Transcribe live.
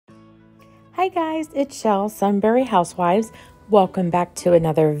Hi guys, it's Shell, Sunbury Housewives. Welcome back to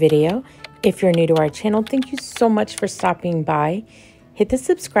another video. If you're new to our channel, thank you so much for stopping by. Hit the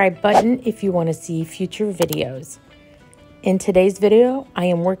subscribe button if you want to see future videos. In today's video, I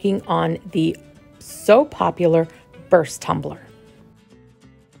am working on the so popular Burst Tumbler.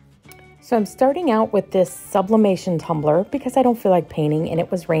 So I'm starting out with this sublimation tumbler because I don't feel like painting and it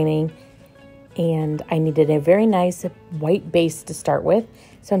was raining and I needed a very nice white base to start with.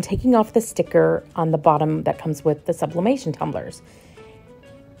 So I'm taking off the sticker on the bottom that comes with the sublimation tumblers.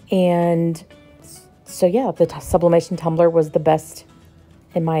 And so yeah, the sublimation tumbler was the best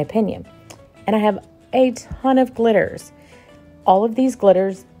in my opinion. And I have a ton of glitters. All of these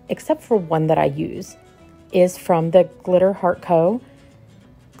glitters, except for one that I use, is from the Glitter Heart Co.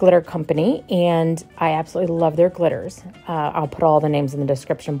 glitter company, and I absolutely love their glitters. I'll put all the names in the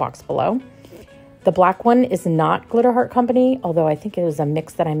description box below. The black one is not Glitter Heart Company, although I think it was a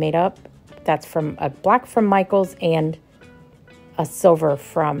mix that I made up. That's from a black from Michaels and a silver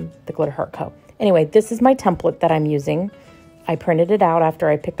from the Glitter Heart Co. Anyway, this is my template that I'm using. I printed it out after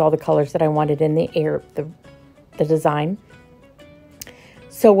I picked all the colors that I wanted in the design.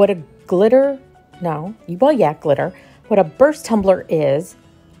 So what a glitter, what a burst tumbler is,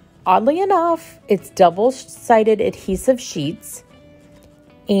 oddly enough, it's double-sided adhesive sheets,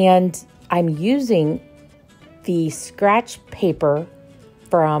 and I'm using the scratch paper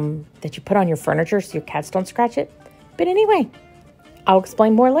that you put on your furniture so your cats don't scratch it. But anyway, I'll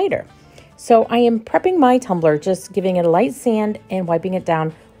explain more later. So I am prepping my tumbler, just giving it a light sand and wiping it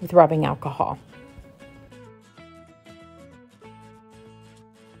down with rubbing alcohol.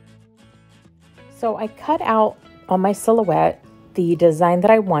 So I cut out on my silhouette the design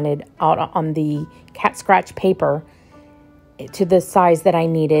that I wanted out on the cat scratch paper to the size that I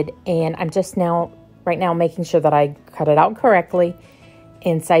needed, and I'm just right now making sure that I cut it out correctly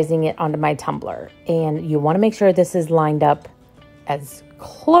and sizing it onto my tumbler. And you want to make sure this is lined up as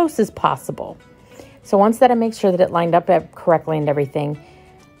close as possible. So once that I make sure that it lined up correctly and everything,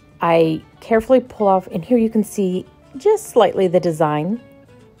 I carefully pull off, and here you can see just slightly the design.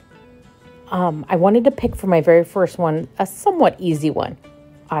 I wanted to pick for my very first one a somewhat easy one.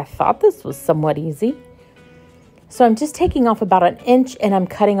 I thought this was somewhat easy. So I'm just taking off about 1 inch and I'm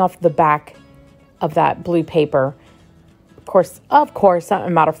cutting off the back of that blue paper. Of course,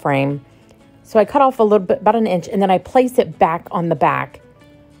 I'm out of frame. So I cut off a little bit, about 1 inch, and then I place it back on the back.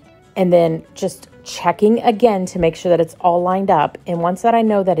 And then just checking again to make sure that it's all lined up. And once that I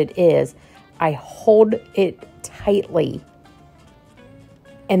know that it is, I hold it tightly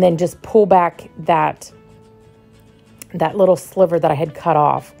and then just pull back that little sliver that I had cut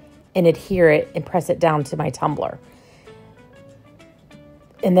off and adhere it and press it down to my tumbler.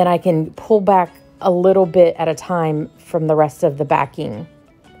 And then I can pull back a little bit at a time from the rest of the backing.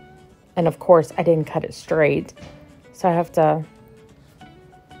 And of course, I didn't cut it straight, so I have to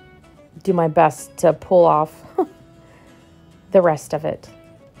do my best to pull off the rest of it.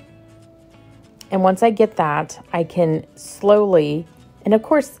 And once I get that, I can slowly, and of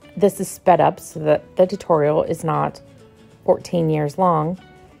course, this is sped up so that the tutorial is not 14 years long.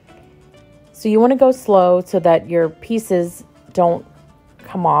 So you want to go slow so that your pieces don't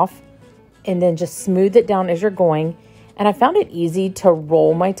come off, and then just smooth it down as you're going. And I found it easy to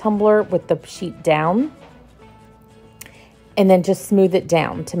roll my tumbler with the sheet down and then just smooth it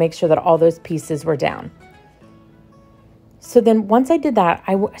down to make sure that all those pieces were down. So then once I did that,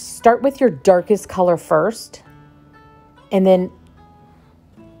 I start with your darkest color first and then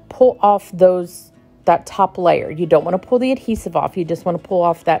pull off that top layer. You don't want to pull the adhesive off. You just want to pull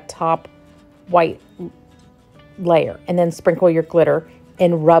off that top white layer and then sprinkle your glitter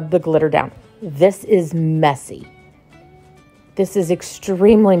and rub the glitter down. This is messy. This is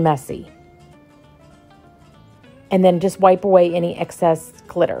extremely messy. And then just wipe away any excess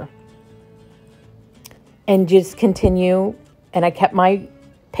glitter. And just continue. And I kept my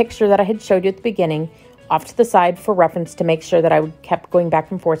picture that I had showed you at the beginning off to the side for reference to make sure that I kept going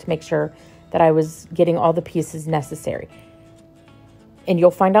back and forth to make sure that I was getting all the pieces necessary. And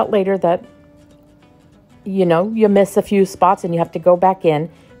you'll find out later that, you miss a few spots and you have to go back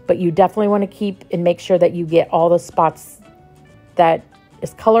in, but you definitely want to keep and make sure that you get all the spots that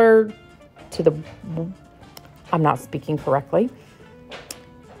is colored to I'm not speaking correctly.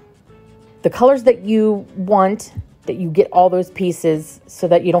 The colors that you want, that you get all those pieces so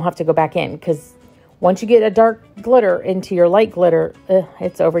that you don't have to go back in, because once you get a dark glitter into your light glitter,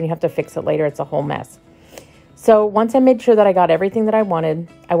 it's over and you have to fix it later. It's a whole mess. So once I made sure that I got everything that I wanted,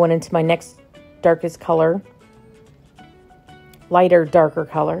 I went into my next darkest color, lighter, darker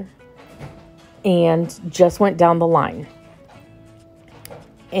color, and just went down the line.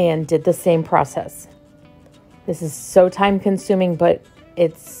 and did the same process. This is so time consuming, but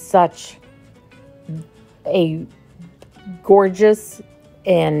it's such a gorgeous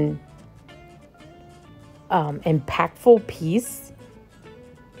and impactful piece,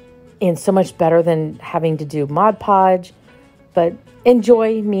 and so much better than having to do Mod Podge. But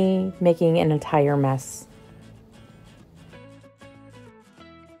enjoy me making an entire mess.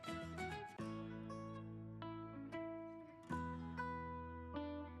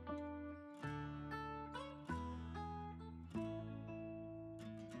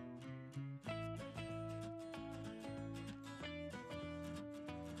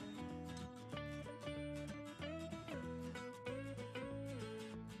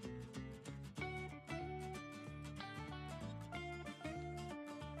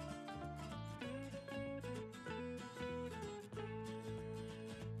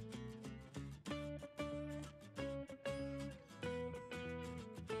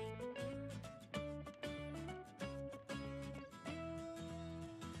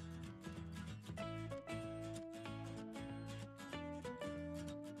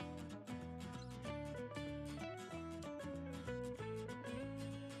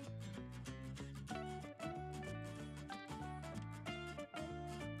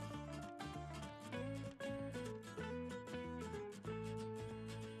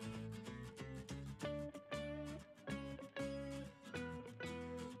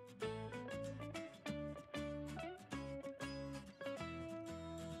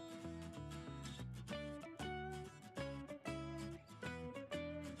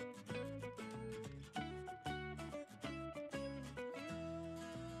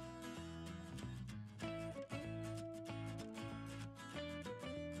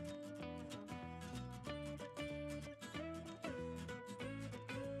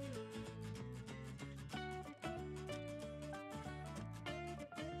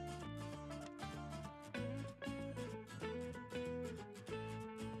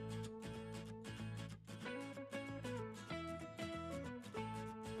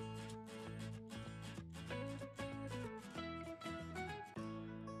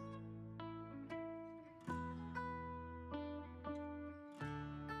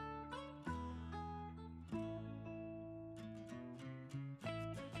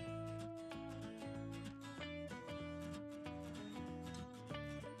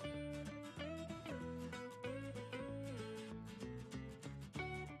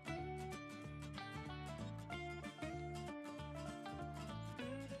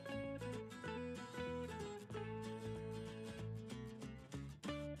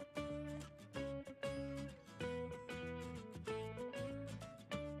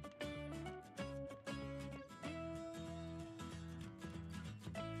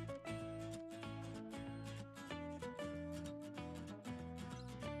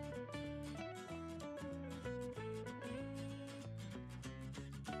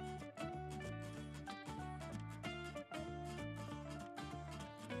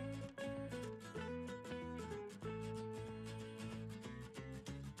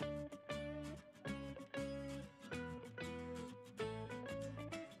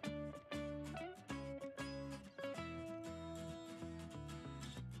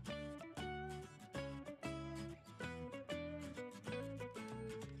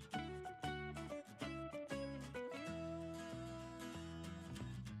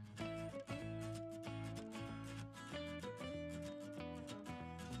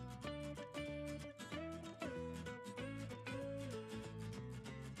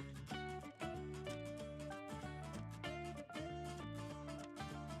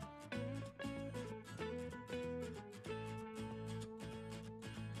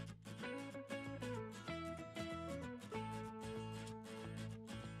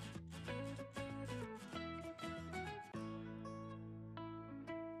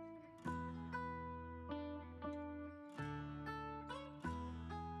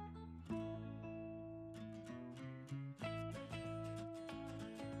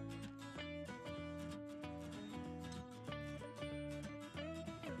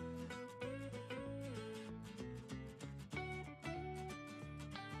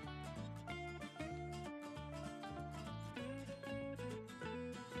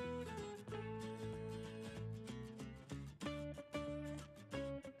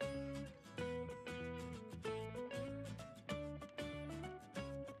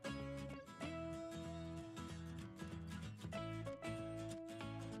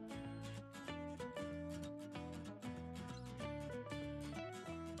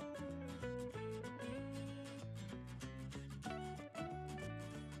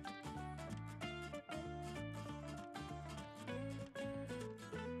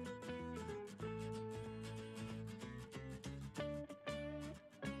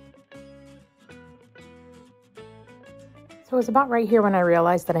 It was about right here when I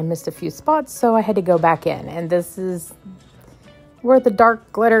realized that I missed a few spots, so I had to go back in. And this is where the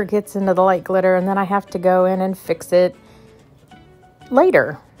dark glitter gets into the light glitter, and then I have to go in and fix it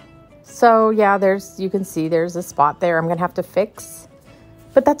later. So yeah, you can see there's a spot there I'm gonna have to fix,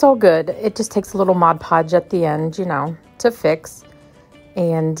 but that's all good. It just takes a little Mod Podge at the end, you know, to fix.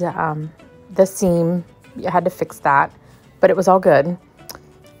 And the seam, I had to fix that, but it was all good.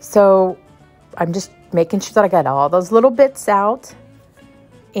 So I'm just making sure that I got all those little bits out.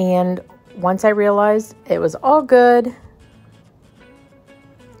 And once I realized it was all good,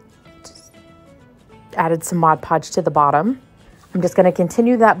 just added some Mod Podge to the bottom. I'm just going to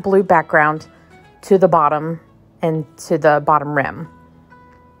continue that blue background to the bottom and to the bottom rim.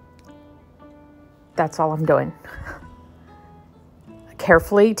 That's all I'm doing.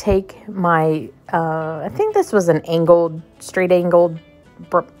 Carefully take my, I think this was an straight angled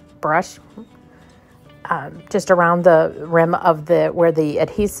brush, just around the rim of where the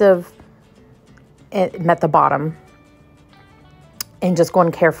adhesive met the bottom, and just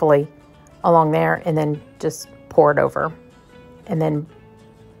going carefully along there, and then just pour it over. And then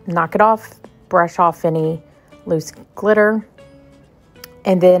knock it off, brush off any loose glitter.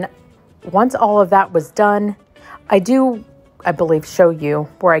 And then once all of that was done, I believe, show you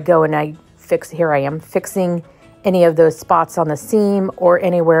where I go and I fix. Here I am fixing any of those spots on the seam or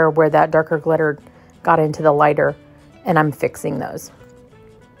anywhere where that darker glitter got into the lighter, and I'm fixing those.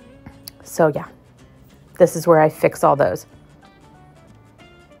 So yeah, this is where I fix all those.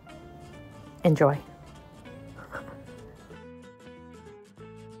 Enjoy.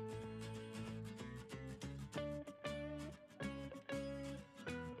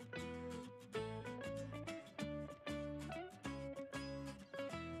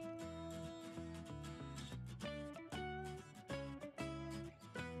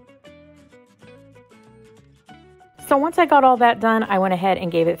 So once I got all that done, I went ahead and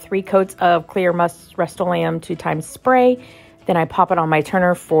gave it 3 coats of clear rust-oleum 2x spray. Then I pop it on my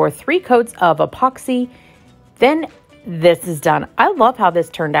turner for 3 coats of epoxy. Then this is done. I love how this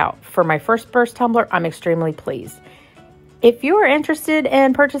turned out. For my first burst tumbler, I'm extremely pleased. If you are interested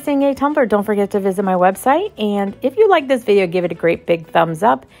in purchasing a tumbler, don't forget to visit my website. And if you like this video, give it a great big thumbs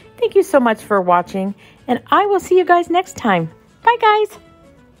up. Thank you so much for watching, and I will see you guys next time. Bye, guys.